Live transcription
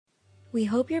We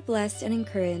hope you're blessed and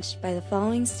encouraged by the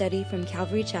following study from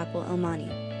Calvary Chapel, El Monte.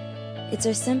 It's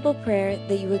our simple prayer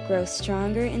that you would grow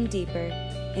stronger and deeper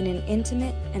in an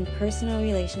intimate and personal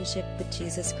relationship with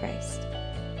Jesus Christ.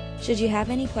 Should you have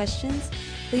any questions,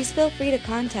 please feel free to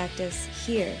contact us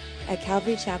here at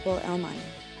Calvary Chapel, El Monte.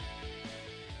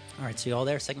 All right, so you all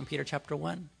there? 2 Peter chapter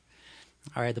 1.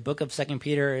 All right, the book of 2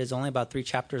 Peter is only about 3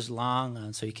 chapters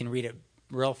long, so you can read it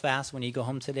real fast when you go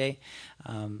home today.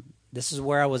 This is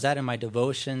where I was at in my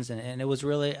devotions, and I was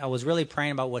really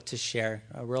praying about what to share.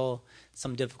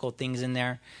 Some difficult things in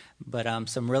there, but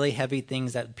some really heavy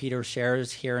things that Peter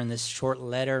shares here in this short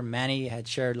letter. Manny had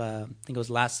shared, I think it was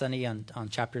last Sunday on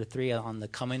chapter 3 on the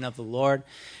coming of the Lord,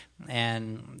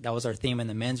 and that was our theme in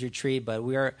the men's retreat. But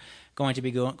we are going to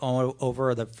be going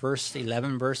over the first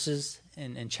 11 verses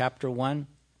in chapter 1,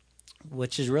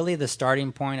 which is really the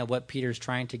starting point of what Peter's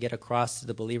trying to get across to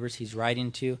the believers he's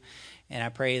writing to. And I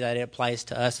pray that it applies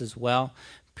to us as well.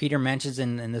 Peter mentions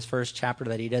in this first chapter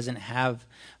that he doesn't have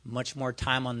much more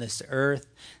time on this earth,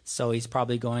 so he's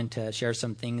probably going to share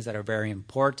some things that are very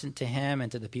important to him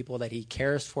and to the people that he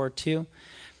cares for too.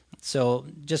 So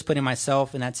just putting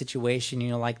myself in that situation,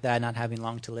 like that, not having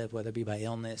long to live, whether it be by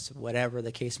illness, whatever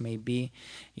the case may be,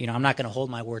 I'm not going to hold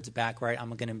my words back, right?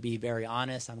 I'm going to be very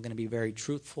honest. I'm going to be very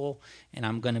truthful, and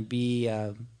I'm going to be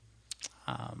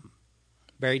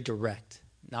very direct,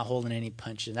 not holding any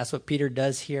punches. That's what Peter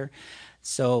does here.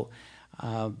 So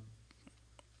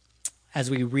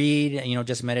as we read,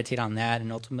 just meditate on that,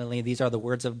 and ultimately these are the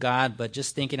words of God. But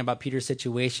just thinking about Peter's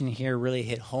situation here really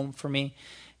hit home for me.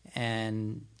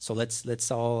 And so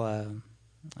let's all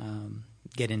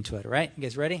get into it, right? You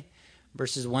guys ready?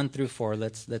 Verses 1 through 4.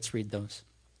 Let's read those.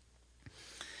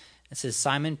 It says,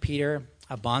 Simon Peter,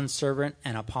 a bondservant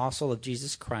and apostle of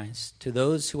Jesus Christ, to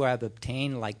those who have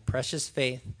obtained like precious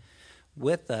faith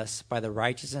with us by the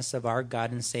righteousness of our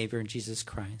God and Savior Jesus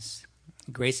Christ.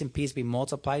 Grace and peace be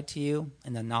multiplied to you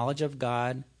in the knowledge of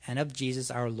God and of Jesus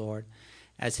our Lord,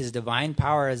 as his divine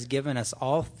power has given us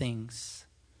all things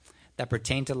that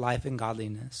pertain to life and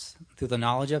godliness, through the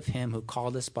knowledge of him who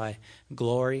called us by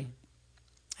glory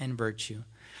and virtue,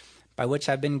 by which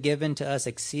have been given to us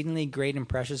exceedingly great and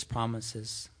precious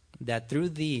promises, that through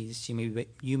these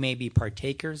you may be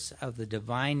partakers of the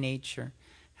divine nature,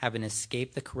 having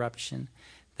escaped the corruption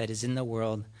that is in the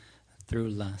world through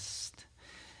lust.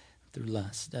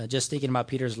 Just thinking about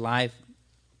Peter's life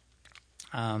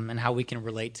and how we can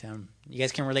relate to him. You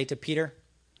guys can relate to Peter?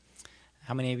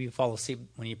 How many of you fall asleep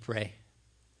when you pray?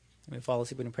 Fall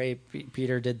asleep when you pray?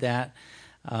 Peter did that.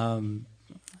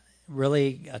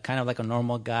 Really kind of like a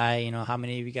normal guy. How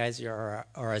many of you guys are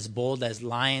as bold as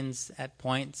lions at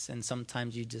points, and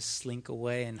sometimes you just slink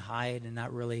away and hide and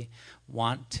not really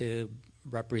want to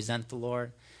represent the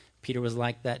Lord? Peter was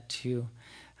like that too.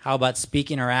 How about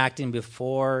speaking or acting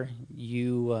before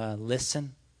you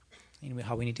listen?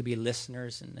 How we need to be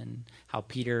listeners, and how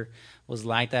Peter was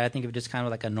like that. I think of just kind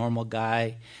of like a normal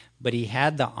guy, but he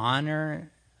had the honor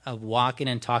of walking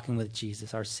and talking with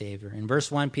Jesus, our Savior. In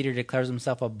verse 1, Peter declares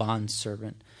himself a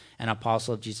bondservant, an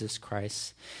apostle of Jesus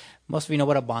Christ. Most of you know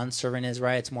what a bondservant is,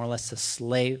 right? It's more or less a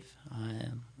slave.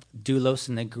 Doulos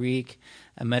in the Greek,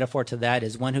 a metaphor to that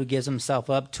is one who gives himself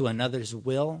up to another's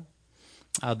will.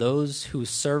 Those whose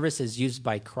service is used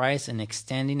by Christ in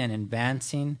extending and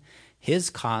advancing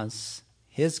his cause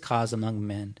among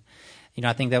men.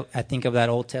 I think of that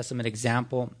Old Testament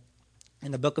example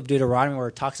in the book of Deuteronomy, where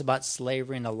it talks about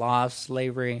slavery and the law of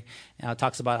slavery. And it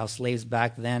talks about how slaves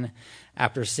back then,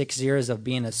 after 6 years of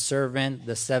being a servant,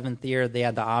 the 7th year, they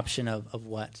had the option of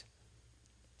what?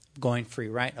 Going free,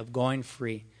 right? Of going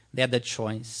free. They had the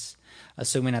choice,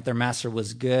 assuming that their master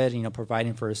was good,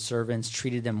 providing for his servants,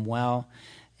 treated them well.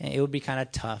 And it would be kind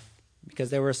of tough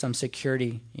because there was some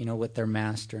security, with their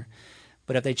master.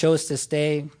 But if they chose to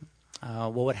stay,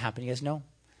 what would happen? You guys know?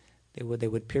 They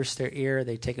would pierce their ear.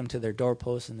 They'd take them to their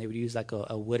doorpost, and they would use like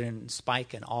a wooden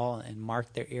spike and all and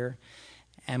mark their ear,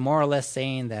 and more or less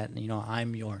saying that,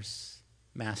 I'm yours,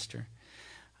 master.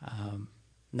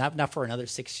 Not for another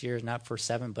 6 years, not for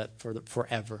 7, but for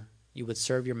forever. You would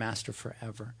serve your master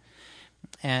forever.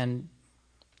 And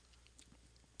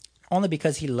only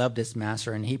because he loved his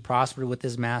master and he prospered with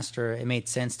his master, it made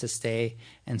sense to stay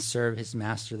and serve his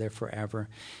master there forever.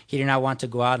 He did not want to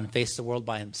go out and face the world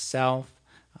by himself.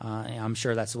 I'm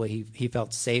sure that's the way he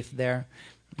felt safe there.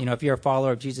 If you're a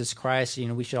follower of Jesus Christ,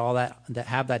 we should all that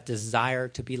have that desire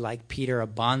to be like Peter, a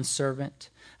bondservant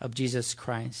of Jesus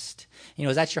Christ.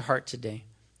 Is that your heart today?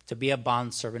 To be a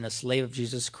bondservant, a slave of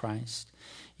Jesus Christ.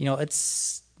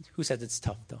 It's, who says it's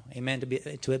tough though? Amen.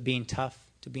 To it being tough,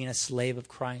 to being a slave of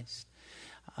Christ.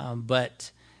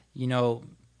 But,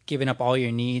 can giving up all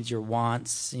your needs, your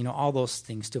wants, all those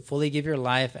things, to fully give your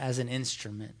life as an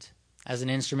instrument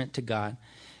to God.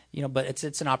 But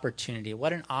it's an opportunity.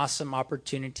 What an awesome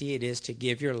opportunity it is to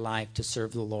give your life to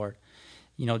serve the Lord.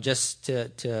 Just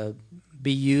to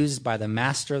be used by the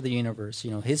master of the universe,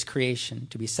 his creation,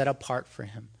 to be set apart for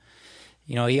him.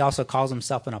 He also calls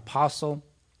himself an apostle,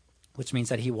 which means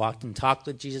that he walked and talked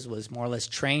with Jesus, was more or less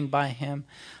trained by him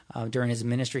during his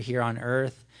ministry here on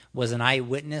earth, was an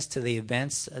eyewitness to the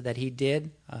events that he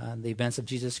did, the events of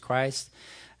Jesus Christ.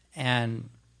 And,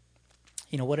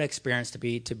 what an experience to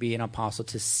be an apostle,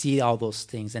 to see all those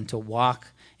things and to walk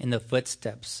in the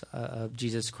footsteps of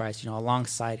Jesus Christ,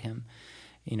 alongside him,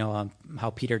 how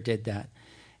Peter did that.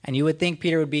 And you would think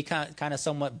Peter would be kind of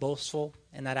somewhat boastful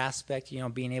in that aspect,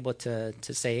 being able to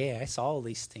say, hey, I saw all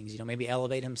these things, maybe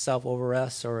elevate himself over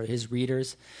us or his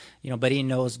readers, but he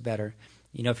knows better.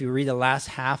 If you read the last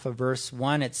half of verse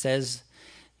 1, it says,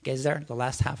 guys, the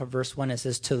last half of verse 1, it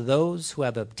says, to those who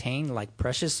have obtained like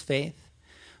precious faith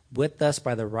with us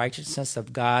by the righteousness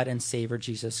of God and Savior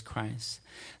Jesus Christ.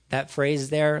 That phrase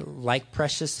there, like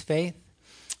precious faith,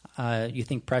 you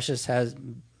think precious has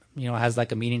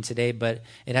like a meaning today, but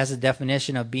it has a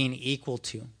definition of being equal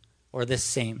to or the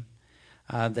same.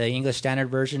 The English Standard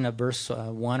Version of verse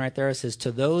 1 right there says,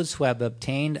 to those who have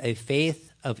obtained a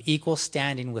faith of equal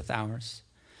standing with ours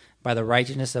by the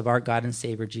righteousness of our God and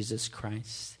Savior Jesus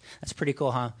Christ. That's pretty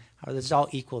cool, huh? How it's all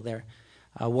equal there.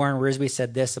 Warren Wiersbe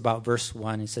said this about verse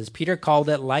 1. He says, Peter called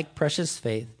it like precious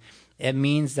faith. It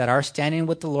means that our standing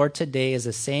with the Lord today is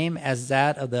the same as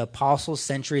that of the apostles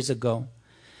centuries ago.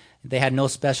 They had no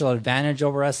special advantage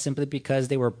over us simply because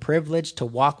they were privileged to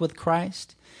walk with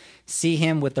Christ, see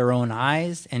him with their own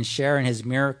eyes, and share in his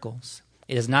miracles.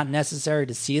 It is not necessary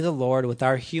to see the Lord with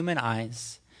our human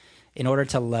eyes in order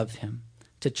to love him,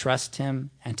 to trust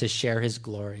him, and to share his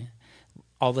glory.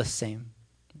 All the same,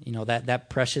 that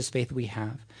precious faith we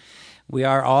have. We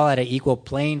are all at an equal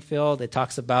playing field. It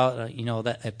talks about,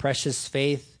 that a precious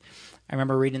faith. I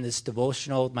remember reading this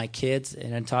devotional with my kids,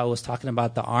 and it was talking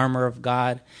about the armor of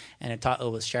God, and it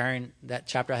was sharing that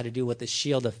chapter had to do with the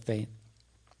shield of faith.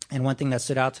 And one thing that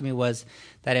stood out to me was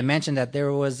that it mentioned that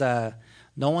there was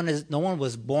no one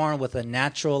was born with a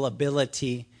natural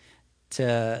ability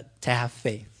to have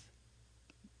faith.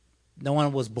 No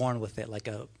one was born with it, like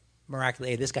a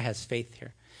miraculous, hey, this guy has faith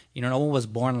here. No one was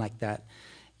born like that.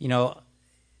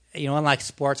 Unlike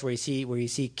sports where you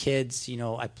see kids,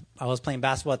 I was playing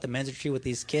basketball at the men's retreat with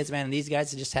these kids, man, and these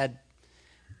guys just had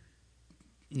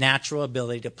natural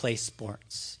ability to play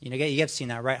sports. You have seen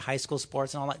that, right? High school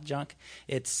sports and all that junk.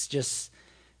 It's just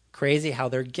crazy how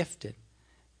they're gifted.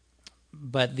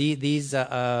 But these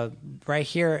right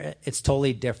here, it's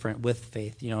totally different with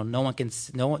faith.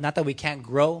 Not that we can't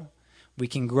grow. We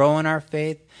can grow in our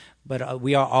faith, but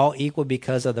we are all equal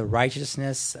because of the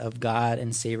righteousness of God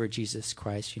and Savior Jesus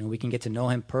Christ. We can get to know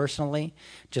him personally,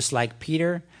 just like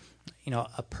Peter,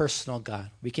 a personal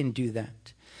God. We can do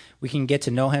that. We can get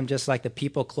to know him just like the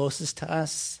people closest to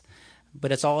us,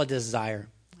 but it's all a desire.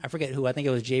 I forget who, I think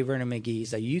it was J. Vernon McGee,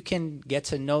 that you can get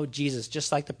to know Jesus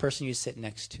just like the person you sit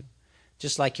next to,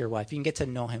 just like your wife. You can get to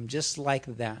know him just like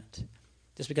that.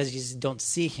 Just because you don't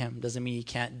see him doesn't mean you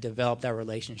can't develop that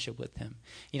relationship with him.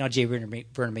 J. Vernon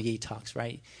McGee talks,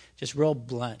 right? Just real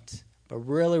blunt, but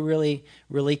really, really,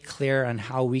 really clear on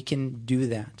how we can do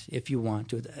that if you want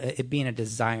to, it being a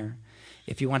desire.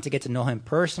 If you want to get to know him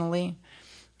personally,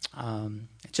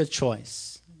 it's a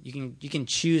choice. You can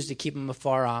choose to keep him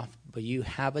afar off, but you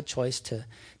have a choice to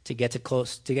get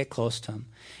close to him.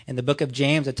 In the book of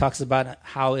James, it talks about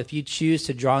how if you choose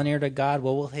to draw near to God,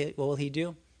 what will he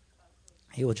do?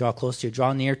 He will draw close to you,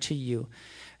 draw near to you.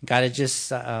 God is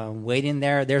just waiting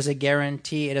there. There's a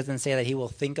guarantee. It doesn't say that he will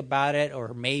think about it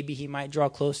or maybe he might draw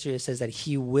close to you. It says that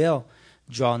he will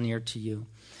draw near to you.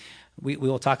 We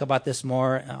will talk about this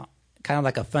more, kind of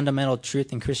like a fundamental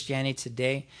truth in Christianity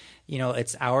today.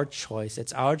 It's our choice.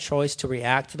 It's our choice to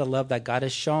react to the love that God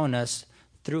has shown us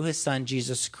through his son,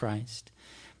 Jesus Christ.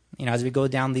 As we go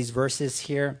down these verses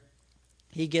here,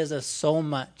 he gives us so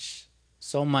much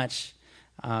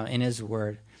in his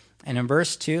word. And in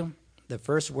verse 2, the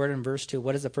first word in verse 2,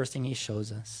 what is the first thing he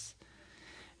shows us?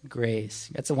 Grace.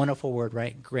 That's a wonderful word,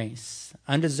 right? Grace.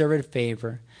 Undeserved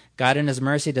favor. God in his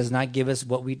mercy does not give us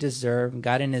what we deserve.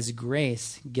 God in his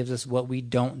grace gives us what we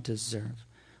don't deserve.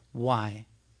 Why?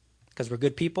 Because we're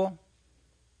good people?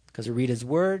 Because we read his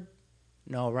word?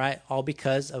 No, right? All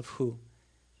because of who?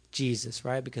 Jesus,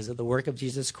 right? Because of the work of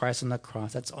Jesus Christ on the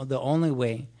cross. That's the only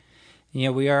way.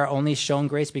 We are only shown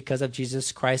grace because of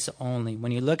Jesus Christ only.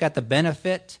 When you look at the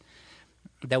benefit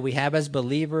that we have as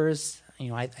believers,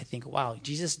 I think, wow,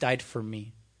 Jesus died for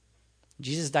me.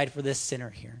 Jesus died for this sinner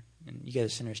here. And you guys are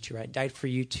sinners too, right? Died for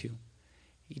you too.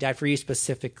 He died for you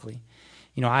specifically.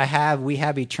 We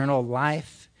have eternal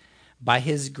life by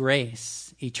his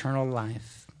grace, eternal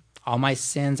life. All my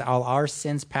sins, all our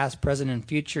sins, past, present, and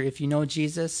future, if you know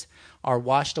Jesus, are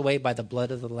washed away by the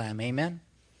blood of the Lamb. Amen?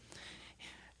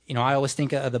 I always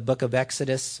think of the book of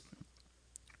Exodus.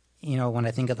 When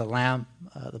I think of the Lamb,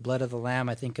 the blood of the Lamb,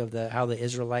 I think of how the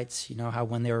Israelites, how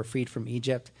when they were freed from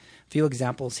Egypt. A few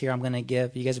examples here I'm going to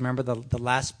give. You guys remember the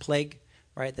last plague,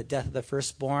 right? The death of the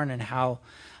firstborn, and how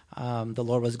the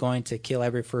Lord was going to kill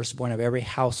every firstborn of every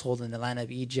household in the land of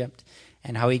Egypt,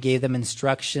 and how he gave them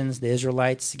instructions. The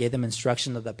Israelites gave them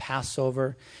instruction of the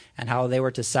Passover, and how they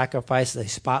were to sacrifice a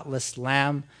spotless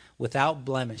lamb without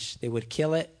blemish. They would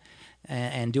kill it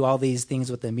and do all these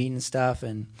things with the meat and stuff.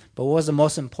 But what was the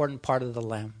most important part of the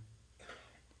lamb?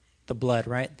 The blood,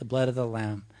 right? The blood of the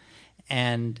lamb.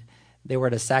 And they were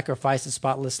to sacrifice a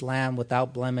spotless lamb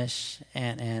without blemish,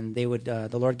 and they would.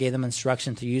 The Lord gave them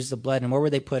instruction to use the blood. And where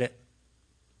would they put it?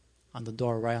 On the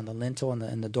door, right? On the lintel,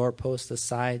 and the doorpost, the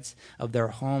sides of their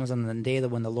homes. On the day that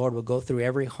when the Lord would go through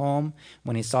every home,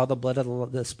 when he saw the blood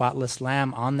of the spotless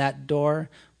lamb on that door,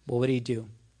 what would he do?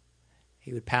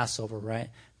 He would pass over, right?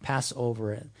 Pass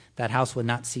over it. That house would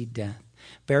not see death.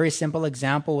 Very simple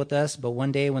example with us, but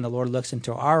one day when the Lord looks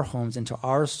into our homes, into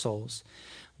our souls,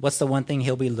 what's the one thing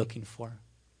he'll be looking for?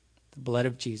 The blood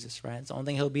of Jesus, right? It's the only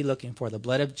thing he'll be looking for, the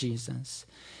blood of Jesus.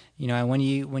 And when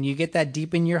you get that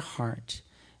deep in your heart,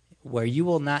 where you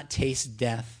will not taste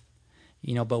death,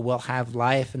 but will have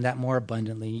life, and that more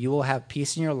abundantly. You will have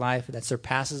peace in your life that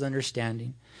surpasses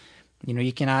understanding.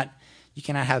 You cannot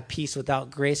have peace without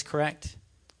grace, correct?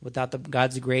 Without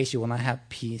God's grace, you will not have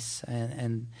peace.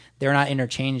 And they're not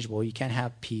interchangeable. You can't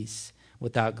have peace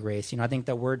without grace. I think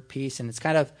the word peace, and it's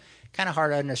kind of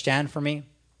hard to understand for me,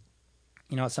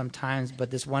 sometimes.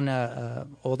 But this one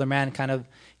older man kind of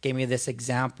gave me this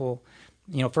example.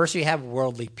 First you have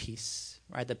worldly peace,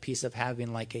 right? The peace of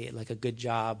having like a good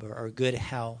job or good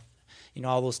health,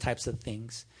 all those types of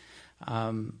things.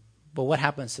 But what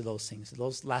happens to those things? Do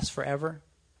those last forever?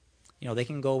 They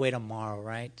can go away tomorrow,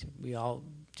 right? We all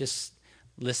just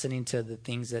listening to the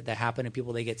things that happen to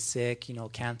people. They get sick,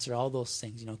 cancer, all those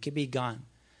things, could be gone.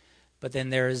 But then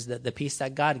there's the peace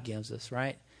that God gives us,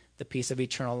 right? The peace of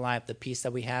eternal life, the peace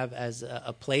that we have as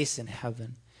a place in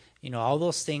heaven. All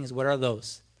those things, what are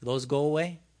those? Do those go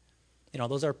away?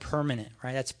 Those are permanent,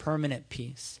 right? That's permanent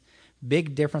peace.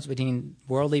 Big difference between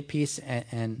worldly peace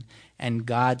and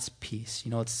God's peace.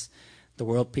 It's the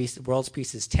world's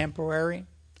peace is temporary,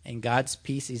 and God's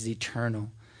peace is eternal.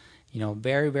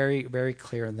 Very, very, very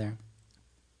clear there.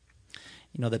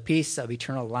 The peace of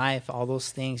eternal life, all those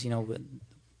things,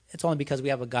 it's only because we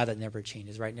have a God that never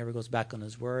changes, right? Never goes back on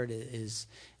his word, is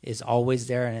always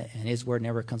there, and his word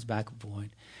never comes back void.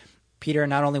 Peter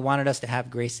not only wanted us to have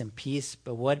grace and peace,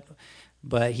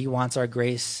 but he wants our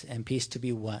grace and peace to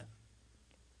be what?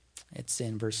 It's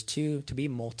in verse 2, to be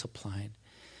multiplied.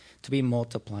 To be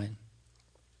multiplied.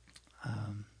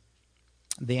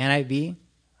 The NIV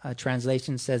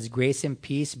translation says, grace and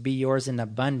peace be yours in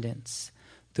abundance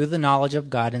through the knowledge of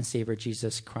God and Savior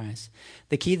Jesus Christ.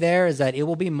 The key there is that it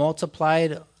will be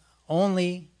multiplied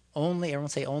only, everyone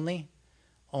say only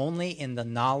in the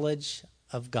knowledge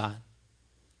of God.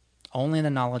 Only in the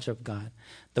knowledge of God.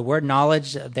 The word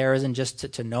knowledge there isn't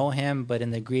just to know him, but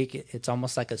in the Greek, it's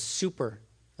almost like a super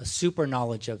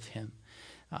knowledge of him.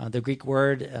 The Greek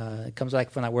word comes like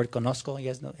from that word konosko. You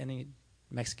guys know any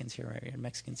Mexicans here, right?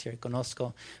 Mexicans here,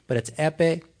 konosko. But it's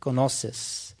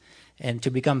epikonosis. And to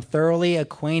become thoroughly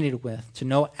acquainted with, to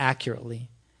know accurately,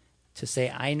 to say,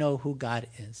 I know who God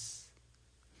is.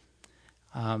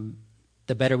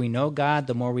 The better we know God,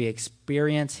 the more we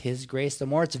experience his grace, the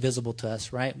more it's visible to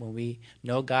us, right? When we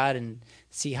know God and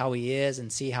see how he is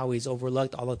and see how he's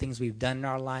overlooked all the things we've done in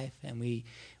our life, and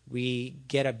we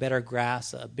get a bigger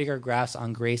grasp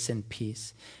on grace and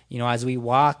peace. As we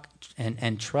walk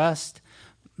and trust,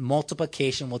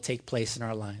 multiplication will take place in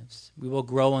our lives. We will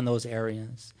grow in those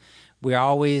areas. We're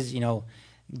always,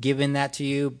 giving that to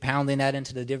you, pounding that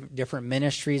into the different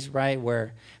ministries, right?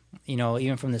 Where,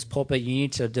 even from this pulpit, you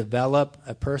need to develop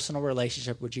a personal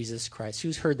relationship with Jesus Christ.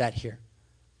 Who's heard that here?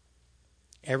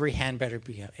 Every hand better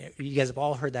be up. You guys have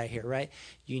all heard that here, right?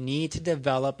 You need to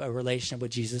develop a relationship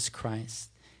with Jesus Christ.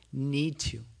 Need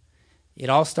to. It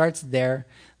all starts there.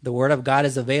 The Word of God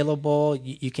is available.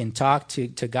 You can talk to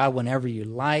God whenever you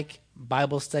like.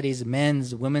 Bible studies,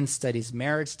 men's, women's studies,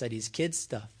 marriage studies, kids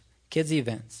stuff, kids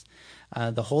events.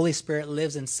 The Holy Spirit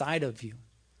lives inside of you.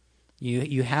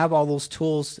 You have all those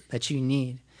tools that you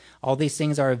need. All these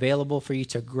things are available for you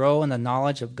to grow in the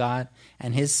knowledge of God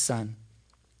and his Son,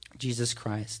 Jesus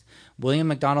Christ. William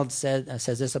MacDonald says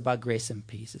this about grace and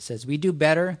peace. It says, "We do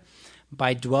better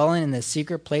by dwelling in the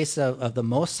secret place of the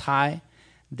Most High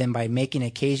than by making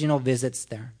occasional visits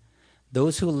there.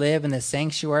 Those who live in the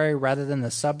sanctuary rather than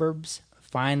the suburbs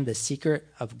find the secret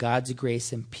of God's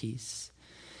grace and peace."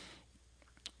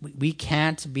 We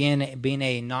can't be in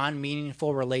a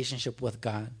non-meaningful relationship with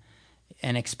God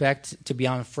and expect to be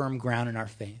on firm ground in our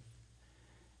faith.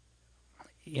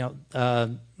 A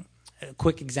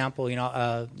quick example, you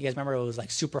guys remember it was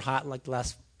like super hot like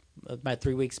about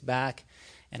 3 weeks back,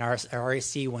 and our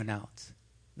AC went out.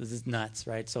 This is nuts,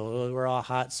 right? So we're all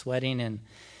hot, sweating, and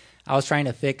I was trying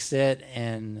to fix it,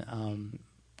 and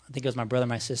I think it was my brother and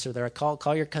my sister there.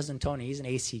 Call your cousin Tony. He's an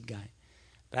AC guy.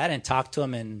 But I didn't talk to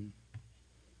him in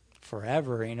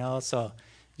forever, So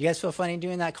you guys feel funny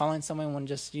doing that, calling someone when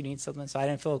just you need something? So I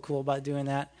didn't feel cool about doing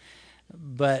that.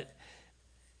 But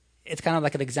it's kind of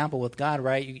like an example with God,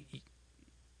 right?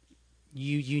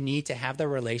 You need to have the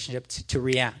relationship to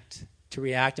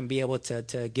react and be able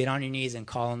to get on your knees and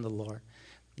call on the Lord.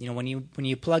 When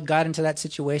you plug God into that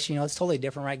situation, it's totally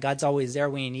different, right? God's always there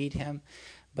when you need him.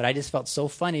 But I just felt so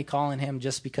funny calling him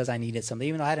just because I needed something,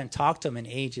 even though I hadn't talked to him in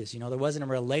ages. There wasn't a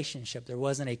relationship. There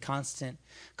wasn't a constant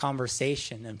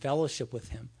conversation and fellowship with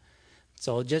him.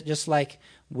 So just like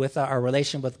with our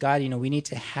relationship with God, we need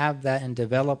to have that and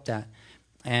develop that,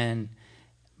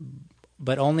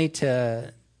 but only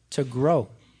to grow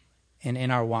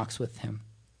in our walks with him.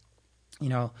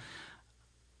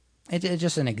 It's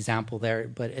just an example there,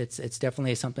 but it's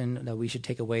definitely something that we should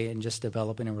take away and just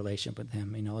develop in a relationship with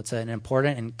him. It's an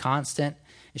important and constant.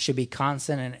 It should be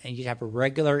constant, and you have a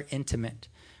regular, intimate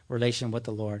relation with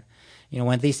the Lord.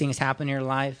 When these things happen in your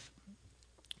life,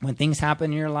 will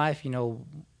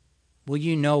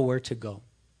you know where to go?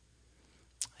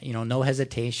 No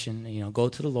hesitation. Go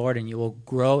to the Lord, and you will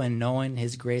grow in knowing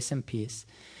his grace and peace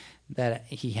that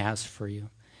he has for you.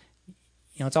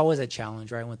 It's always a challenge,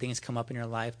 right? When things come up in your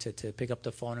life to pick up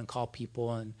the phone and call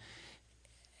people and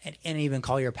even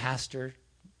call your pastor,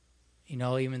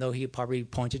 even though he probably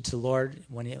pointed to the Lord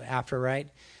after, right?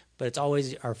 But it's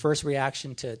always our first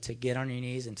reaction to get on your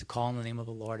knees and to call in the name of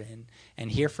the Lord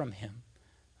and hear from him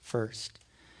first.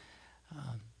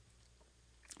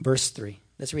 Verse 3.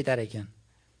 Let's read that again.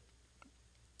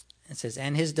 It says,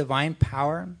 "And his divine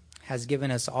power has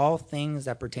given us all things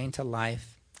that pertain to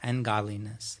life and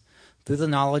godliness, through the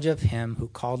knowledge of him who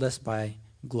called us by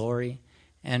glory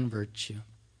and virtue."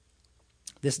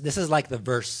 This is like the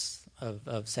verse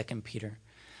of 2 Peter.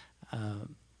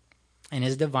 "And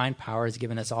his divine power has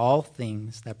given us all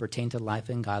things that pertain to life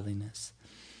and godliness,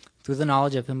 through the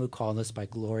knowledge of him who called us by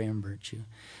glory and virtue."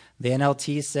 The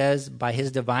NLT says, "By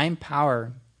his divine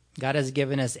power, God has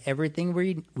given us everything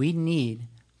we need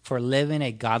for living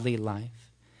a godly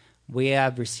life. We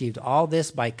have received all this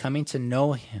by coming to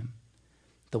know him,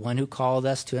 the one who called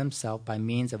us to himself by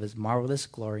means of his marvelous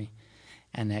glory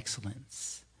and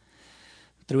excellence."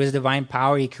 Through his divine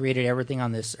power, he created everything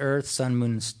on this earth, sun,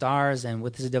 moon, and stars, and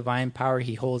with his divine power,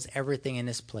 he holds everything in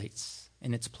its place.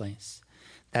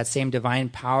 That same divine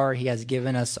power, he has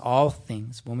given us all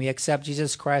things. When we accept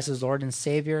Jesus Christ as Lord and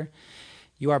Savior,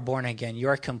 you are born again. You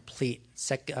are complete.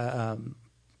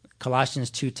 Colossians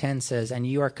 2:10 says, "And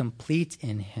you are complete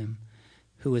in him,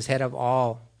 who is head of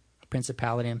all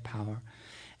principality and power."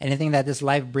 Anything that this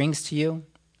life brings to you,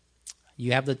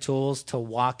 you have the tools to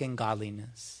walk in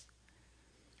godliness.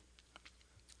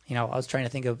 I was trying to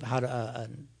think of how to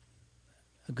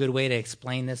a good way to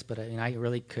explain this, but I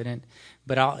really couldn't.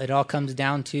 But it all comes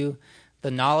down to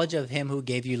the knowledge of him who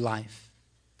gave you life,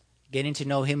 getting to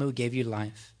know him who gave you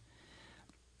life.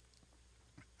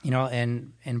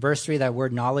 And in verse 3, that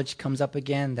word knowledge comes up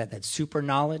again, that super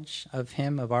knowledge of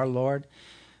him, of our Lord.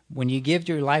 When you give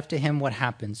your life to him, what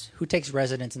happens? Who takes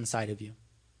residence inside of you?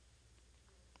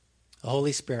 The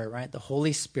Holy Spirit, right? The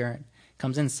Holy Spirit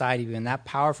comes inside of you. And that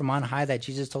power from on high that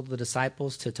Jesus told the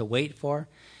disciples to wait for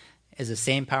is the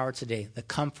same power today. The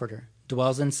Comforter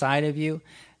dwells inside of you.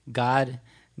 God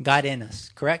in us,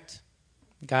 correct?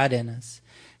 God in us.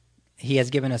 He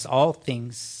has given us all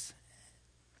things.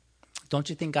 Don't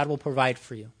you think God will provide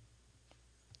for you?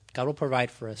 God will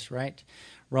provide for us, right?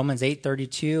 Romans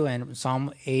 8:32 and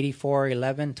Psalm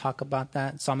 84:11 talk about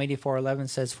that. Psalm 84:11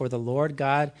 says, "For the Lord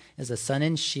God is a sun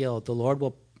and shield. The Lord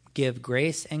will give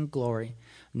grace and glory.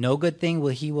 No good thing will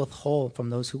he withhold from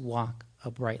those who walk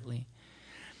uprightly."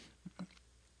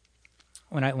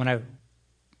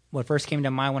 What first came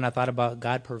to mind when I thought about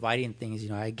God providing things,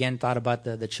 I again thought about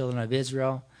the children of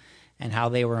Israel and how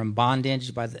they were in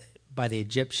bondage by the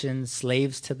Egyptians,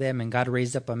 slaves to them, and God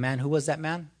raised up a man. Who was that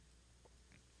man?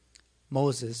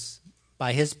 Moses.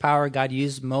 By his power, God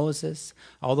used Moses,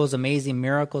 all those amazing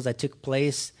miracles that took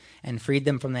place and freed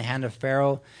them from the hand of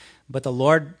Pharaoh. But the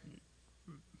Lord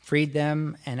freed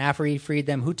them, and after he freed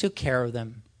them, who took care of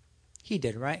them? He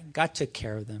did, right? God took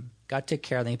care of them. God took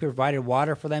care of them. He provided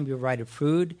water for them. He provided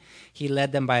food. He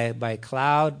led them by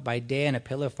cloud, by day, and a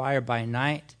pillar of fire by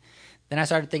night. Then I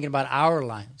started thinking about our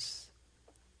lives.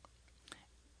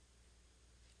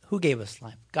 Who gave us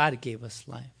life? God gave us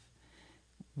life.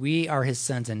 We are his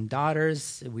sons and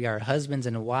daughters. We are husbands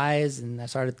and wives. And I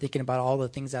started thinking about all the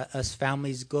things that us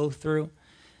families go through.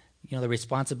 You know, the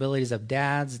responsibilities of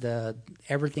dads,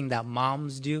 everything that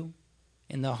moms do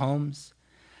in the homes.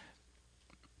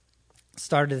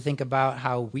 Started to think about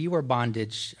how we were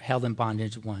held in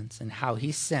bondage once, and how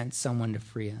he sent someone to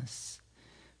free us.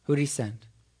 Who did he send?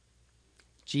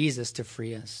 Jesus to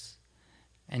free us.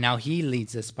 And now he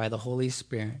leads us by the Holy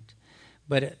Spirit.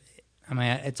 But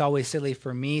it's always silly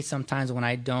for me sometimes when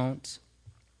I don't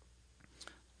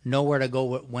know where to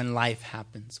go when life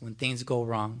happens, when things go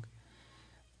wrong.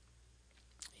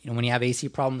 You know, when you have AC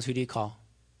problems, who do you call?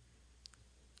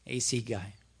 AC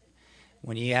guy.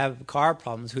 When you have car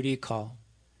problems, who do you call?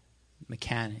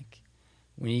 Mechanic.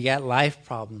 When you got life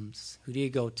problems, who do you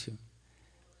go to?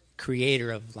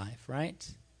 Creator of life,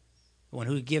 right? The one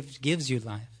who gives you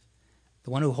life.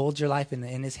 The one who holds your life in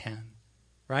his hand,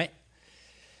 right?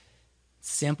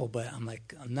 Simple, but I'm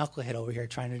like a knucklehead over here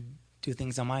trying to do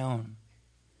things on my own.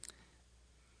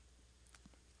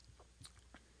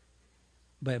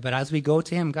 But as we go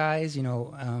to him, guys, you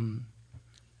know,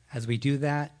 as we do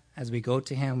that, as we go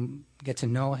to him, get to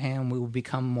know him, we will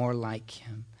become more like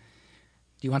him.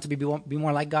 Do you want to be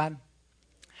more like God?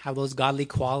 Have those godly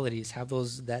qualities, have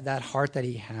that heart that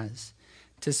he has,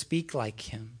 to speak like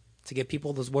him, to give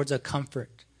people those words of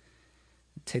comfort,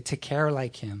 to care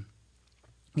like him.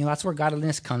 You know, that's where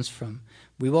godliness comes from.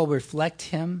 We will reflect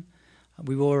him.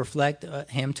 We will reflect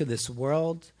him to this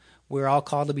world. We're all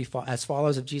called to be, as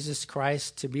followers of Jesus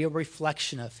Christ, to be a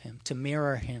reflection of him, to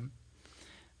mirror him.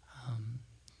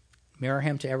 Mirror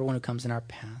him to everyone who comes in our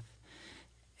path.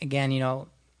 Again, you know,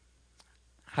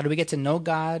 how do we get to know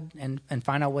God and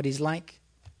find out what he's like?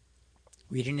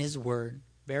 Reading his word.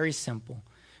 Very simple.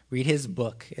 Read his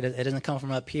book. It doesn't come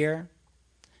from up here.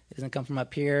 It doesn't come from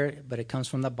up here, but it comes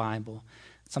from the Bible.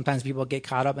 Sometimes people get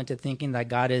caught up into thinking that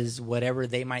God is whatever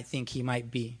they might think he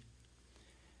might be.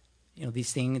 You know,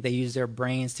 these things, they use their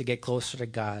brains to get closer to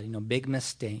God. You know, big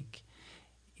mistake.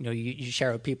 You know, you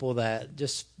share with people that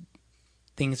just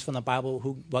things from the Bible,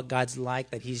 what God's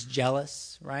like, that he's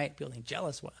jealous, right? People think,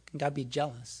 jealous? What can God be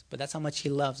jealous? But that's how much he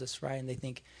loves us, right?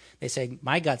 And they say,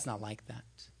 my God's not like that.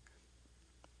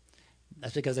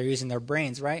 That's because they're using their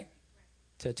brains, right?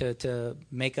 To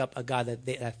make up a God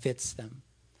that fits them.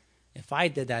 If I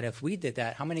did that, if we did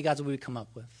that, how many gods would we come up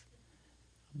with?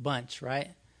 A bunch, right?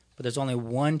 But there's only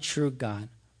one true God,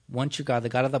 the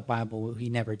God of the Bible. He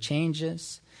never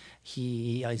changes.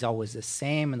 He's always the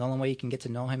same, and the only way you can get to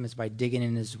know him is by digging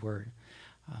in his word.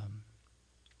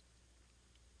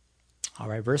 All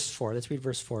right, verse 4. Let's read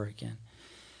verse 4 again.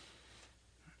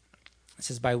 It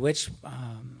says, by which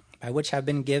have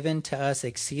been given to us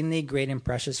exceedingly great and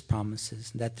precious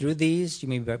promises, that through these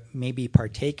you may be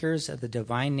partakers of the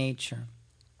divine nature,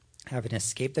 having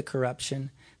escaped the corruption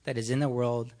that is in the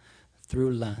world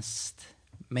through lust.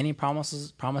 Many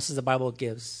promises the Bible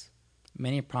gives.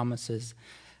 Many promises.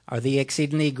 Are they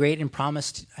exceedingly great and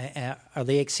promised? Are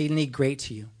they exceedingly great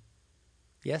to you?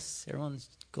 Yes, everyone's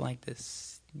going like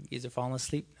this. You guys are falling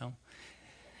asleep? No.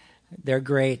 They're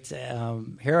great.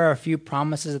 Here are a few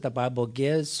promises that the Bible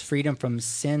gives. Freedom from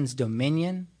sin's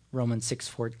dominion, Romans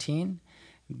 6:14.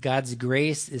 God's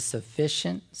grace is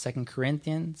sufficient, 2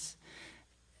 Corinthians.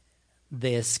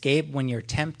 The escape when you're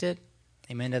tempted.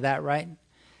 Amen to that, right?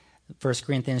 1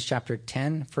 Corinthians chapter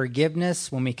 10.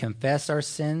 Forgiveness when we confess our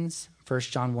sins,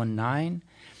 1 John 1:9.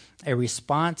 A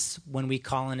response when we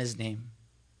call on his name.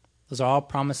 Those are all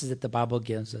promises that the Bible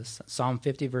gives us. Psalm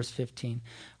 50, verse 15.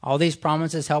 All these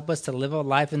promises help us to live a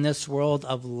life in this world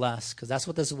of lust, because that's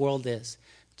what this world is.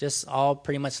 Just all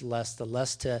pretty much lust. The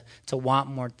lust to want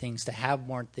more things, to have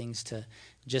more things, to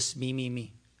just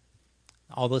me.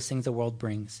 All those things the world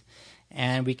brings.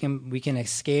 And we can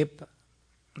escape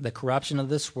the corruption of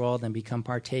this world and become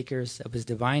partakers of his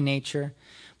divine nature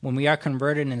when we are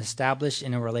converted and established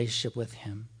in a relationship with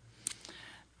him.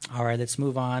 All right, let's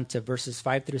move on to verses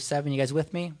 5 through 7. You guys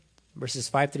with me? Verses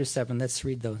 5 through 7. Let's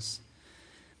read those.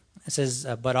 It says,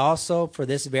 but also for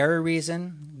this very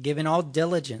reason, given all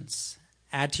diligence,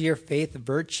 add to your faith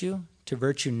virtue, to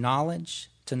virtue knowledge,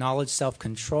 to knowledge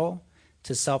self-control,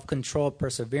 to self-control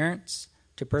perseverance,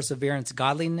 to perseverance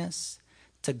godliness,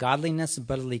 to godliness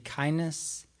brotherly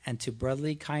kindness, and to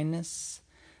brotherly kindness,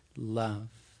 love.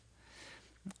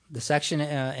 The section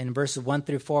in verses 1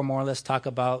 through 4 more or less talk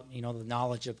about, the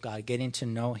knowledge of God, getting to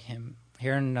know him.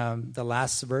 Here in the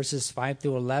last verses 5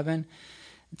 through 11,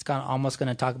 it's almost going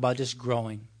to talk about just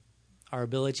growing, our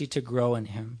ability to grow in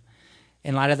him.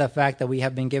 In light of the fact that we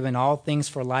have been given all things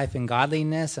for life and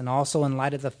godliness, and also in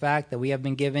light of the fact that we have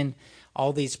been given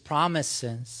all these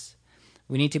promises,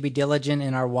 we need to be diligent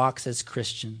in our walks as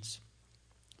Christians.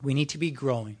 We need to be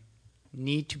growing.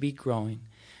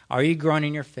 Are you growing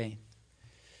in your faith?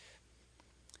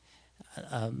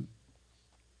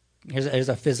 Here's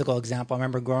a physical example. I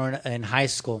remember growing in high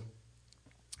school.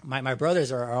 My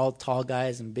brothers are all tall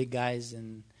guys and big guys,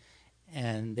 and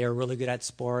they're really good at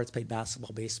sports, played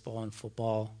basketball, baseball, and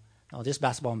football. No, just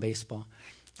basketball and baseball.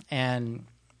 And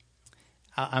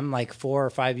I'm like 4 or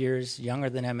 5 years younger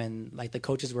than them, and like the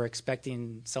coaches were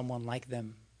expecting someone like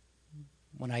them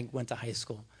when I went to high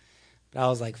school. But I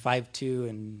was like 5'2"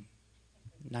 and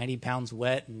 90 pounds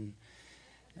wet, and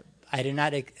I did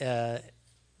not.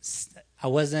 I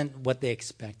wasn't what they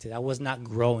expected. I was not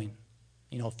growing,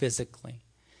 physically.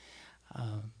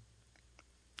 I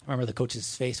remember the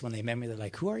coach's face when they met me. They're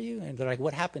like, "Who are you?" And they're like,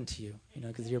 "What happened to you?"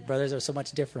 Because your brothers are so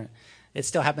much different. It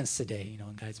still happens today.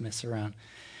 Guys mess around,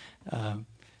 but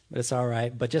it's all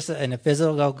right. But just in a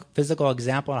physical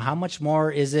example, how much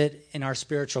more is it in our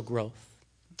spiritual growth?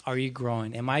 Are you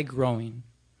growing? Am I growing?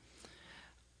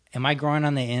 Am I growing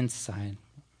on the inside?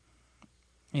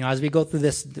 As we go through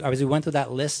this, as we went through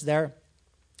that list there,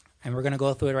 and we're going to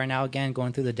go through it right now again,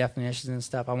 going through the definitions and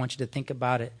stuff, I want you to think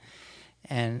about it.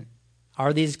 And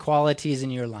are these qualities in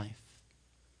your life?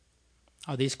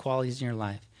 Are these qualities in your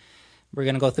life? We're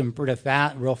going to go through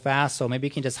them real fast, so maybe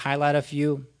you can just highlight a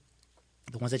few,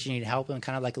 the ones that you need help in,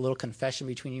 kind of like a little confession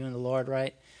between you and the Lord,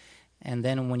 right? And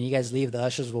then when you guys leave, the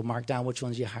ushers will mark down which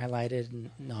ones you highlighted.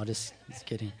 No, just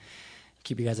kidding.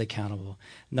 Keep you guys accountable.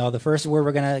 No, the first word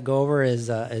we're going to go over is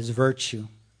virtue,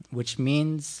 which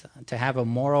means to have a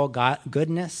moral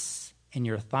goodness in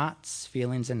your thoughts,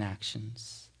 feelings, and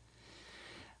actions.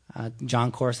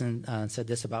 John Corson said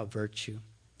this about virtue.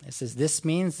 It says, "This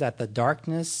means that the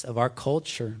darkness of our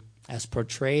culture, as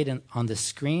portrayed on the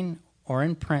screen or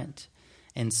in print,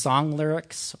 in song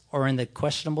lyrics, or in the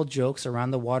questionable jokes around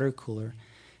the water cooler,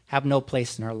 have no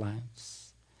place in our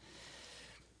lives.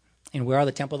 And we are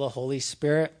the temple of the Holy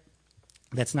Spirit.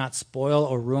 Let's not spoil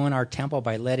or ruin our temple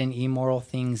by letting immoral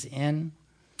things in."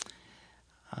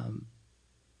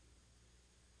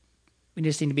 We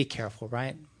just need to be careful,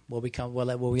 right? What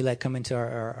we let come into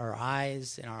our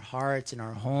eyes, in our hearts, in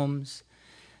our homes.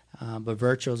 But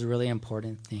virtue is a really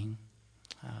important thing.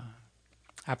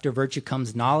 After virtue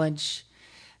comes knowledge.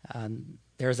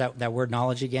 There's that word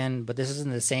knowledge again, but this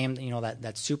isn't the same,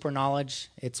 that super knowledge.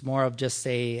 It's more of just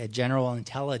a general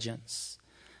intelligence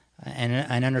and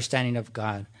an understanding of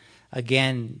God.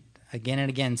 Again and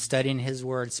again, studying his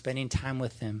word, spending time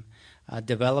with him,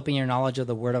 developing your knowledge of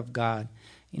the word of God.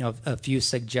 A few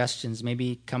suggestions,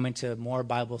 maybe coming to more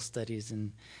Bible studies,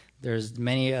 and there's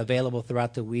many available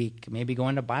throughout the week. Maybe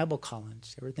going to Bible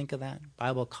college. Ever think of that?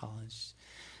 Bible college.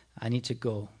 I need to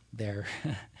go there.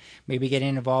 Maybe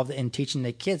getting involved in teaching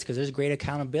the kids, because there's great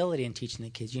accountability in teaching the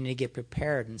kids. You need to get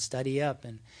prepared and study up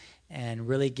and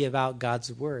really give out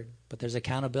God's word. But there's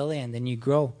accountability, and then you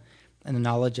grow in the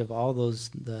knowledge of all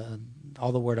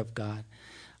the word of God.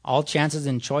 All chances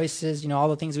and choices, all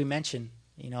the things we mentioned,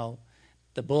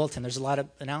 the bulletin, there's a lot of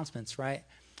announcements, right?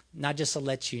 Not just to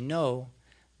let you know,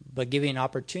 but giving an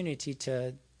opportunity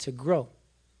to grow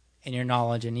in your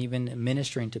knowledge and even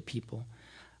ministering to people.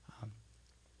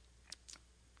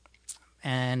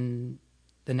 And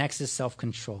the next is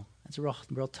self-control. That's a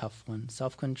real tough one.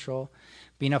 Self-control.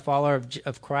 Being a follower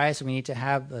of Christ, we need to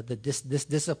have this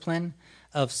discipline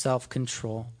of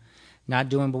self-control. Not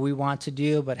doing what we want to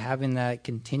do, but having that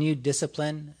continued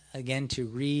discipline, again, to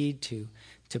read, to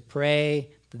pray,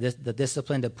 the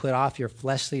discipline to put off your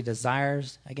fleshly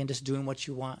desires. Again, just doing what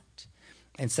you want.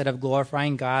 Instead of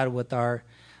glorifying God with a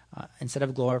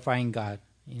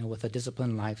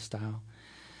disciplined lifestyle.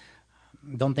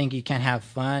 Don't think you can't have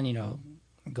fun,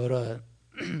 go to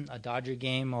a Dodger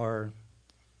game, or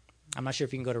I'm not sure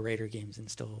if you can go to Raider games and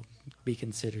still be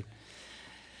considered.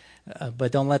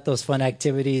 But don't let those fun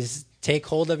activities take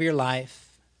hold of your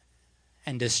life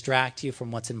and distract you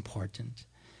from what's important.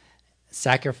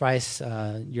 Sacrifice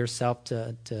yourself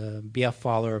to be a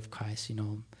follower of Christ.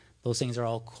 Those things are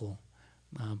all cool,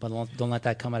 but don't let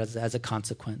that come out as a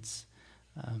consequence.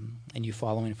 And you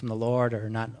following from the Lord, or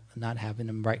not having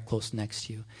him right close next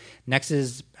to you. Next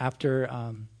is, after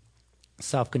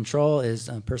self-control, is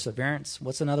perseverance.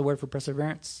 What's another word for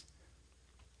perseverance?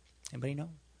 Anybody know?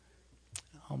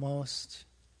 Almost.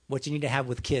 What you need to have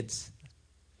with kids?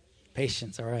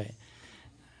 Patience, all right.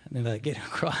 And then get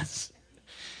across.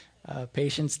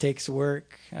 Patience takes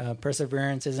work.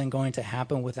 Perseverance isn't going to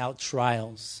happen without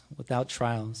trials. Without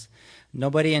trials.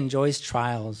 Nobody enjoys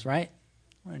trials, right?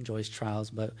 No one enjoys trials,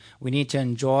 but we need to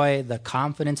enjoy the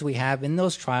confidence we have in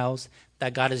those trials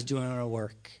that God is doing our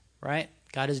work, right?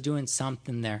 God is doing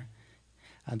something there.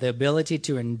 The ability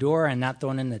to endure and not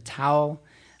thrown in the towel,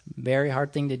 very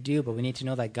hard thing to do, but we need to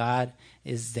know that God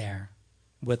is there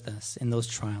with us in those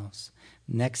trials.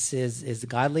 Next is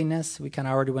godliness. We kind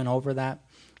of already went over that.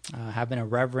 Having a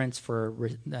reverence for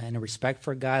and a respect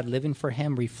for God, living for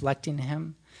Him, reflecting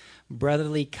Him.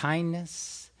 Brotherly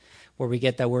kindness, where we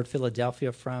get that word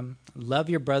Philadelphia from. Love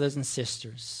your brothers and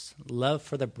sisters. Love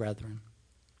for the brethren.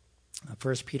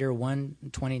 1 Peter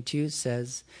 1:22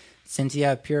 says, since ye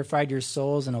have purified your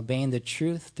souls in obeying the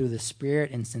truth through the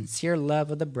Spirit and sincere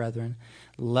love of the brethren,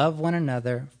 love one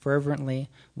another fervently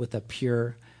with a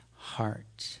pure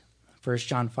heart. 1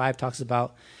 John 5 talks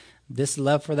about this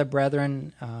love for the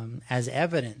brethren as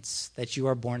evidence that you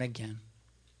are born again.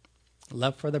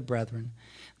 Love for the brethren.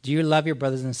 Do you love your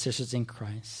brothers and sisters in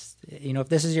Christ? You know, if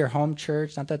this is your home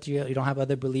church, not that you don't have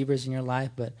other believers in your life,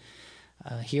 but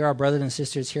here are brothers and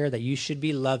sisters here that you should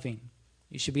be loving.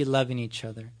 You should be loving each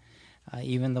other.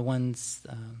 Even the ones,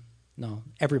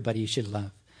 everybody you should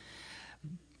love.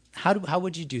 How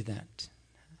would you do that?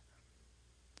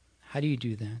 How do you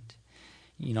do that?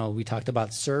 You know, we talked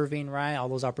about serving, right? All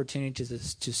those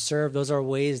opportunities to serve. Those are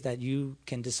ways that you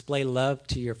can display love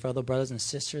to your fellow brothers and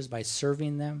sisters by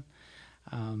serving them.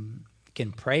 You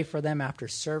can pray for them after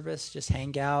service. Just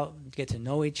hang out, get to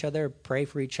know each other, pray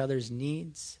for each other's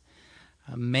needs.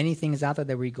 Many things out there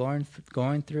that we're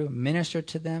going through. Minister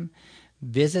to them.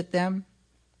 Visit them.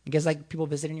 You guys like people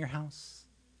visiting your house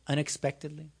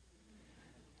unexpectedly?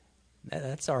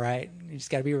 That's all right. You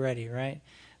just got to be ready, right?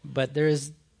 But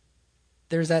there's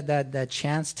that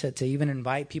chance to even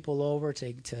invite people over,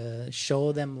 to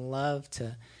show them love,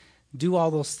 to do all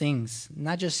those things,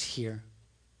 not just here,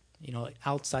 you know,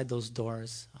 outside those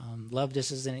doors. Love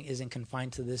just isn't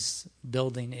confined to this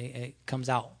building. It comes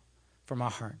out from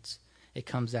our hearts. It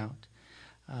comes out.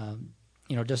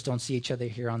 You know, just don't see each other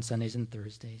here on Sundays and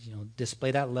Thursdays. You know,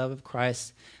 display that love of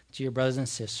Christ to your brothers and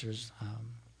sisters.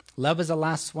 Love is the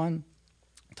last one.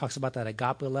 It talks about that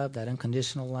agape love, that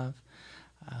unconditional love.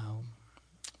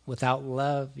 Without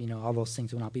love, you know, all those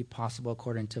things will not be possible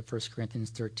according to 1 Corinthians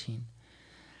 13.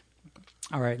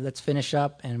 All right, let's finish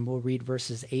up and we'll read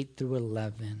verses 8 through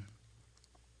 11.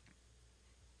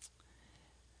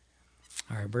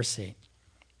 All right, verse 8.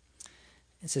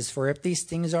 It says, for if these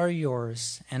things are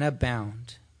yours and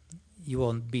abound, you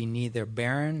will be neither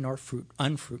barren nor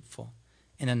unfruitful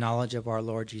in the knowledge of our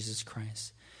Lord Jesus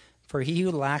Christ. For he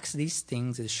who lacks these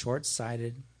things is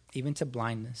short-sighted, even to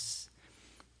blindness,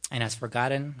 and has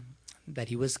forgotten that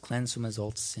he was cleansed from his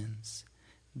old sins.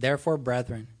 Therefore,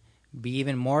 brethren, be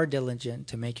even more diligent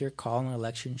to make your call and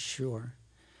election sure.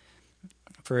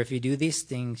 For if you do these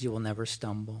things, you will never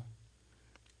stumble.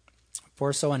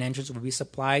 For so an entrance will be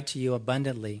supplied to you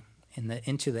abundantly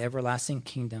into the everlasting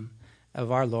kingdom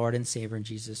of our Lord and Savior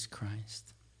Jesus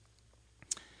Christ.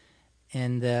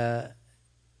 And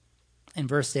in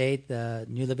verse 8, the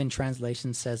New Living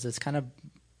Translation says, this kind of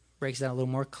breaks down a little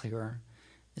more clearer.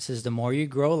 It says, the more you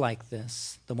grow like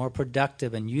this, the more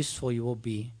productive and useful you will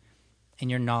be in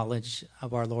your knowledge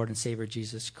of our Lord and Savior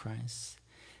Jesus Christ.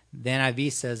 The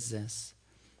NIV says this,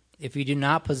 if you do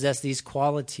not possess these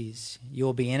qualities, you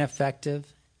will be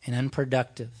ineffective and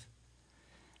unproductive.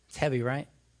 It's heavy, right?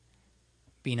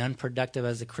 Being unproductive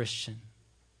as a Christian.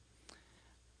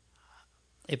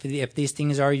 If these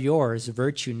things are yours,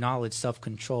 virtue, knowledge,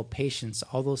 self-control, patience,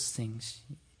 all those things,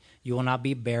 you will not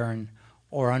be barren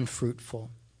or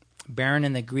unfruitful. Barren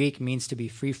in the Greek means to be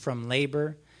free from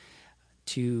labor,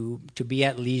 to be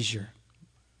at leisure.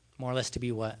 More or less to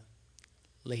be what?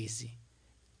 Lazy.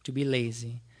 To be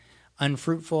lazy.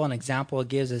 Unfruitful, an example it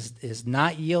gives is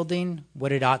not yielding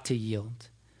what it ought to yield.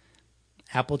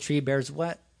 Apple tree bears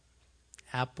what?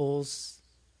 Apples.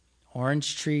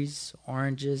 Orange trees,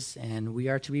 oranges, and we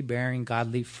are to be bearing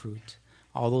godly fruit.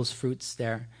 All those fruits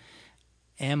there.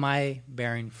 Am I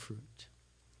bearing fruit?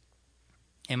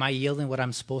 Am I yielding what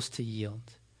I'm supposed to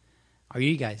yield? Are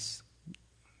you guys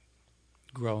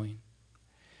growing?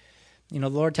 You know,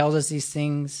 the Lord tells us these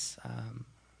things,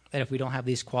 that if we don't have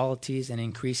these qualities and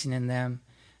increasing in them,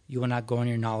 you will not grow in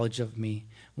your knowledge of me.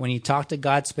 When you talk to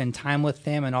God, spend time with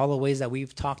Him in all the ways that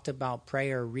we've talked about,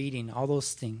 prayer, reading, all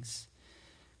those things.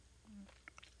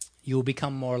 You will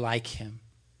become more like Him.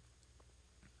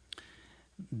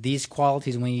 these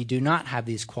qualities when you do not have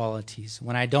these qualities.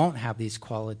 When I don't have these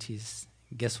qualities,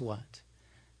 guess what?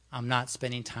 I'm not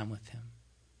spending time with him.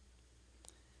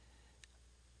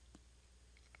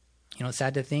 You know, it's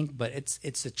sad to think, but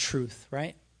it's the truth,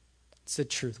 right? It's the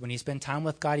truth. When you spend time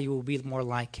with God, you will be more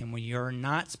like him. When you're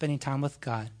not spending time with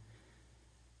God,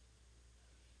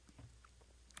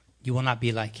 you will not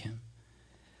be like him.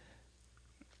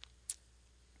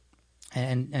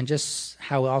 And just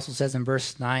how it also says in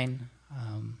verse 9,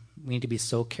 we need to be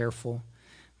so careful.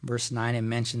 Verse 9, it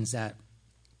mentions that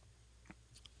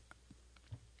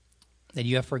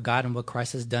you have forgotten what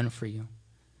Christ has done for you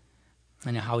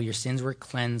and how your sins were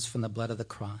cleansed from the blood of the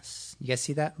cross. You guys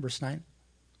see that, verse 9?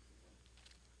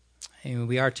 And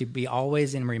we are to be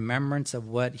always in remembrance of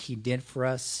what he did for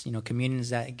us. You know, communion is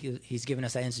that he's given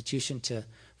us that institution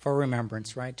for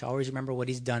remembrance, right? To always remember what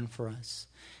he's done for us.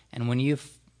 And when you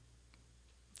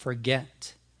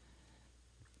forget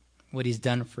what he's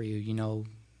done for you, you know,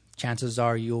 chances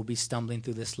are you will be stumbling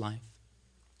through this life.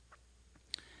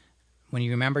 When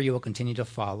you remember, you will continue to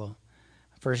follow.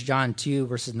 1 John 2,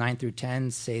 verses 9 through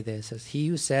 10 say this, says, he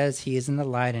who says he is in the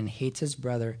light and hates his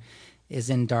brother is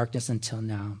in darkness until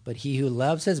now. But he who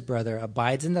loves his brother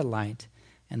abides in the light,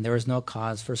 and there is no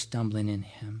cause for stumbling in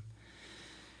him.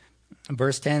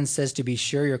 Verse 10 says, to be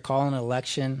sure your call and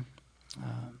election,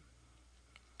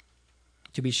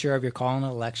 to be sure of your call and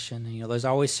election. And, you know, there's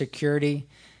always security,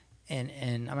 and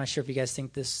I'm not sure if you guys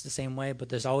think this the same way, but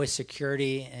there's always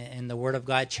security in the Word of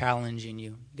God challenging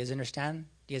you. You guys understand?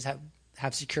 Do you guys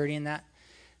have security in that?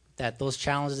 That those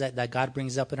challenges that God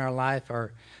brings up in our life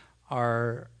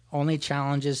are only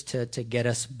challenges to get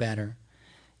us better.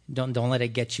 Don't let it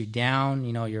get you down.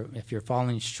 You know, if you're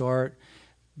falling short,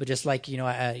 but just like, you know,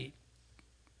 it's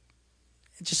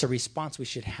just a response we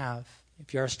should have.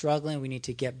 If you're struggling, we need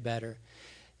to get better.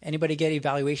 Anybody get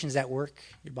evaluations at work?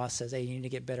 Your boss says, hey, you need to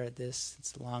get better at this.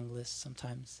 It's a long list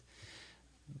sometimes.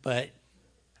 But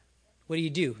what do you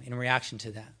do in reaction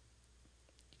to that?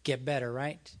 Get better,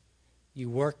 right? You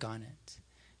work on it.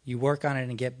 You work on it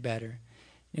and get better.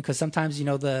 Because sometimes, you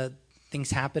know, the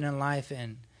things happen in life.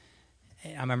 And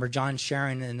I remember John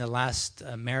sharing in the last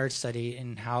marriage study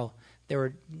and how they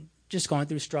were just going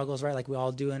through struggles, right? Like we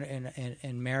all do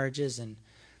in marriages, and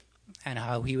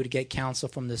how he would get counsel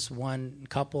from this one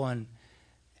couple, and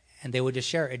they would just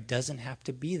share, it doesn't have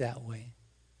to be that way.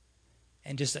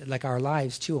 And just like our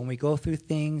lives too, when we go through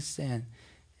things and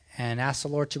ask the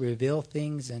Lord to reveal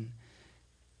things, and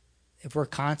if we're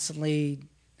constantly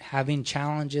having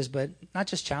challenges, but not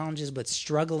just challenges, but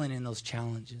struggling in those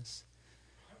challenges,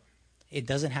 it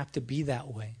doesn't have to be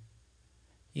that way.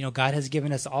 You know, God has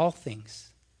given us all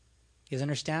things. You guys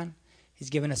understand? He's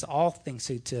given us all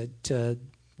things to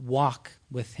walk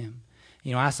with him.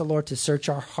 You know, ask the Lord to search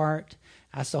our heart.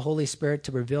 Ask the Holy Spirit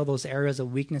to reveal those areas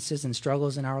of weaknesses and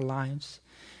struggles in our lives.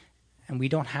 And we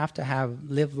don't have to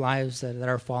live lives that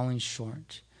are falling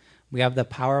short. We have the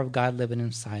power of God living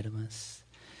inside of us.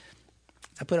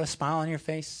 I put a smile on your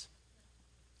face.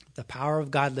 The power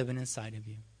of God living inside of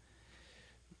you.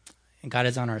 And God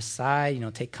is on our side. You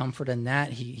know, take comfort in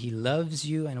that. He loves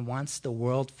you and wants the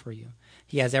world for you.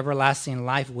 He has everlasting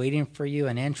life waiting for you,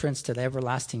 an entrance to the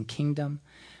everlasting kingdom,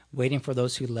 waiting for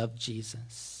those who love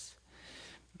Jesus.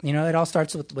 You know, it all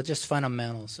starts with just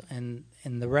fundamentals. And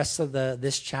in the rest of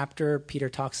this chapter, Peter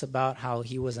talks about how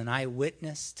he was an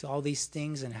eyewitness to all these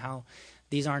things and how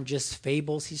these aren't just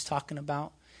fables he's talking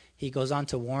about. He goes on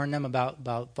to warn them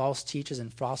about false teachers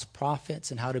and false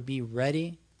prophets and how to be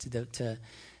ready to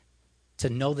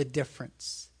know the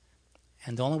difference.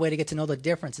 And the only way to get to know the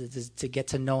difference is to get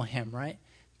to know him, right?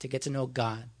 To get to know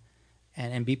God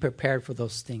and be prepared for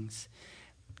those things.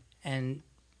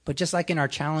 But just like in our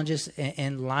challenges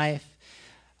in life,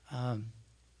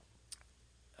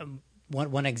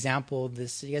 one example of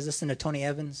this, you guys listen to Tony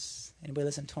Evans? Anybody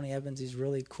listen to Tony Evans? He's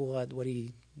really cool at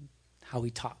how he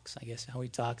talks, I guess, how he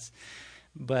talks.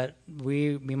 But me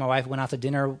and my wife went out to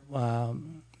dinner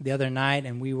the other night,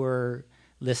 and we were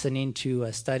listening to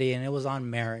a study, and it was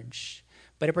on marriage.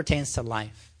 But it pertains to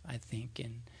life, I think,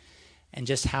 and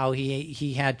just how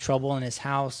he had trouble in his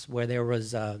house where there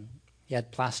was he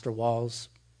had plaster walls,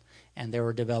 and they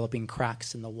were developing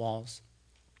cracks in the walls.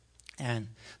 And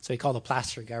so he called a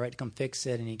plaster guy, right, to come fix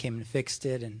it, and he came and fixed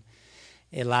it, and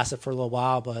it lasted for a little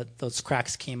while, but those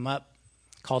cracks came up.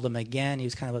 Called him again. He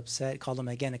was kind of upset. Called him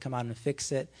again to come out and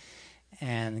fix it,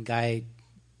 and the guy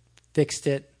fixed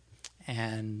it,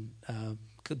 and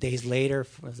days later,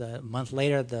 was a month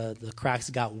later, the cracks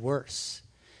got worse.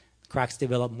 Cracks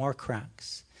developed more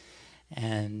cracks,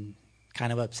 and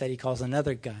kind of upset, he calls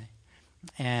another guy,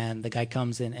 and the guy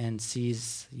comes in and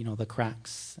sees, you know, the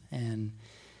cracks, and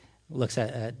looks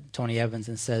at Tony Evans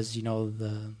and says,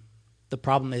 the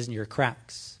problem isn't your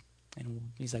cracks.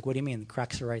 And he's like, what do you mean? The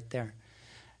cracks are right there.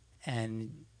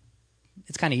 And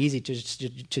it's kind of easy to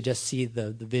just see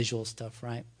the visual stuff,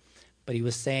 right? But he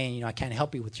was saying, I can't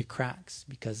help you with your cracks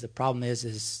because the problem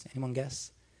is anyone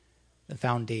guess? The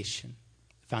foundation.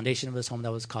 The foundation of his home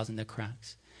that was causing the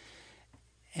cracks.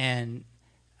 And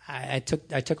I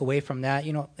took away from that,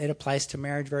 it applies to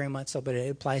marriage very much so, but it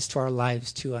applies to our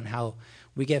lives too, on how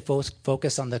we get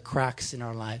focused on the cracks in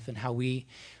our life and how we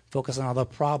focus on all the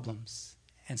problems.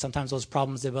 And sometimes those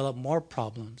problems develop more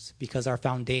problems because our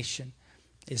foundation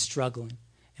is struggling.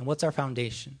 And what's our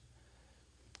foundation?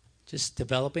 Just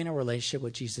developing a relationship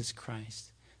with Jesus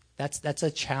Christ. That's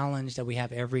a challenge that we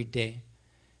have every day,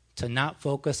 to not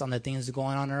focus on the things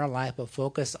going on in our life, but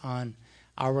focus on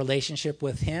our relationship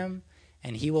with him,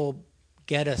 and he will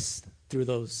get us through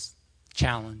those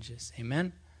challenges.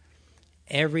 Amen?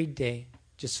 Every day,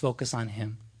 just focus on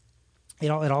him. It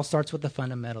all starts with the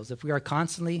fundamentals. If we are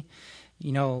constantly,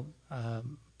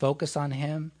 focused on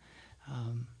him,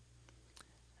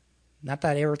 not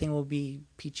that everything will be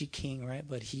peachy keen, right?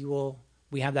 But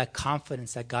we have that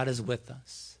confidence that God is with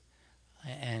us.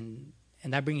 And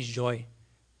that brings joy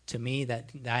to me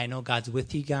that I know God's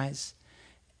with you guys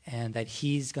and that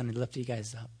he's going to lift you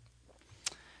guys up.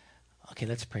 Okay,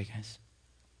 let's pray, guys.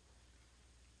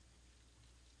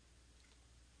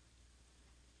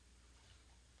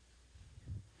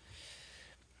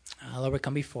 Lord, we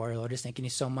come before you, Lord, just thanking you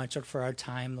so much, Lord, for our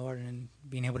time, Lord, and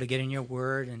being able to get in your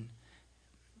word and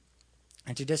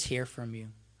to just hear from you.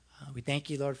 We thank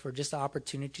you, Lord, for just the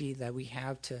opportunity that we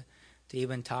have to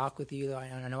even talk with you.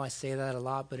 I know I say that a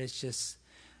lot, but it's just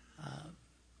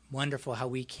wonderful how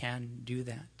we can do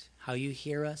that, how you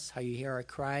hear us, how you hear our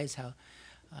cries, how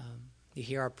you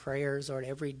hear our prayers, Lord,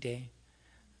 every day.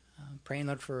 Praying,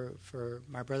 Lord, for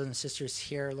my brothers and sisters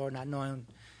here, Lord, not knowing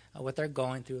what they're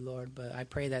going through, Lord, but I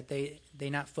pray that they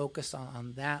not focus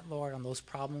on that, Lord, on those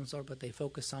problems, Lord, but they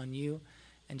focus on you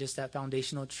and just that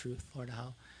foundational truth, Lord,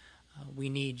 how we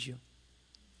need you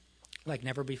like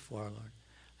never before, Lord.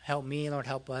 Help me, Lord,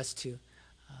 help us to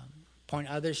point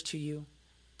others to you,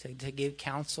 to give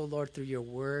counsel, Lord, through your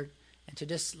word, and to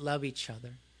just love each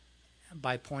other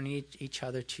by pointing each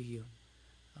other to you.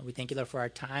 We thank you, Lord, for our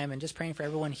time, and just praying for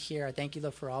everyone here. I thank you,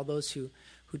 Lord, for all those who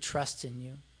trust in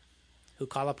you, who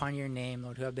call upon your name,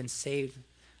 Lord, who have been saved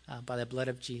by the blood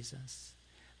of Jesus.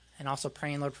 And also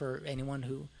praying, Lord, for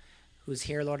anyone who's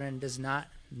here, Lord, and does not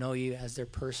know you as their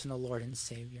personal Lord and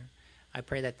Savior. I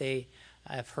pray that they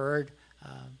have heard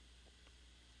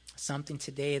something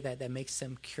today that makes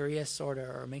them curious, Lord,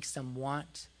 or makes them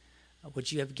want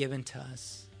what you have given to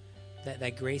us,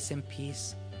 that grace and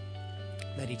peace,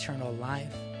 that eternal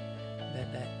life,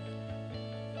 that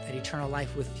eternal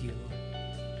life with you, Lord.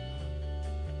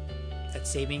 That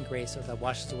saving grace, Lord, that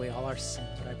washes away all our sins.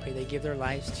 Lord, I pray they give their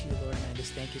lives to you, Lord, and I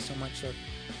just thank you so much, Lord,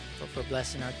 for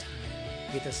blessing our time.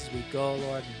 Be with us as we go,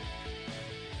 Lord. And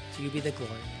to you be the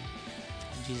glory.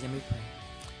 In Jesus' name we pray.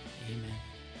 Amen.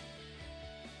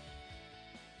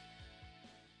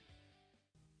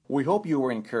 We hope you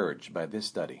were encouraged by this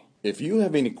study. If you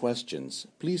have any questions,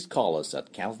 please call us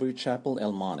at Calvary Chapel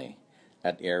El Monte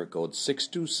at area code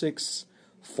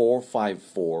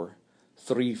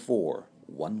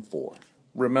 626-454-3414.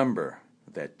 Remember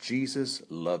that Jesus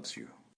loves you.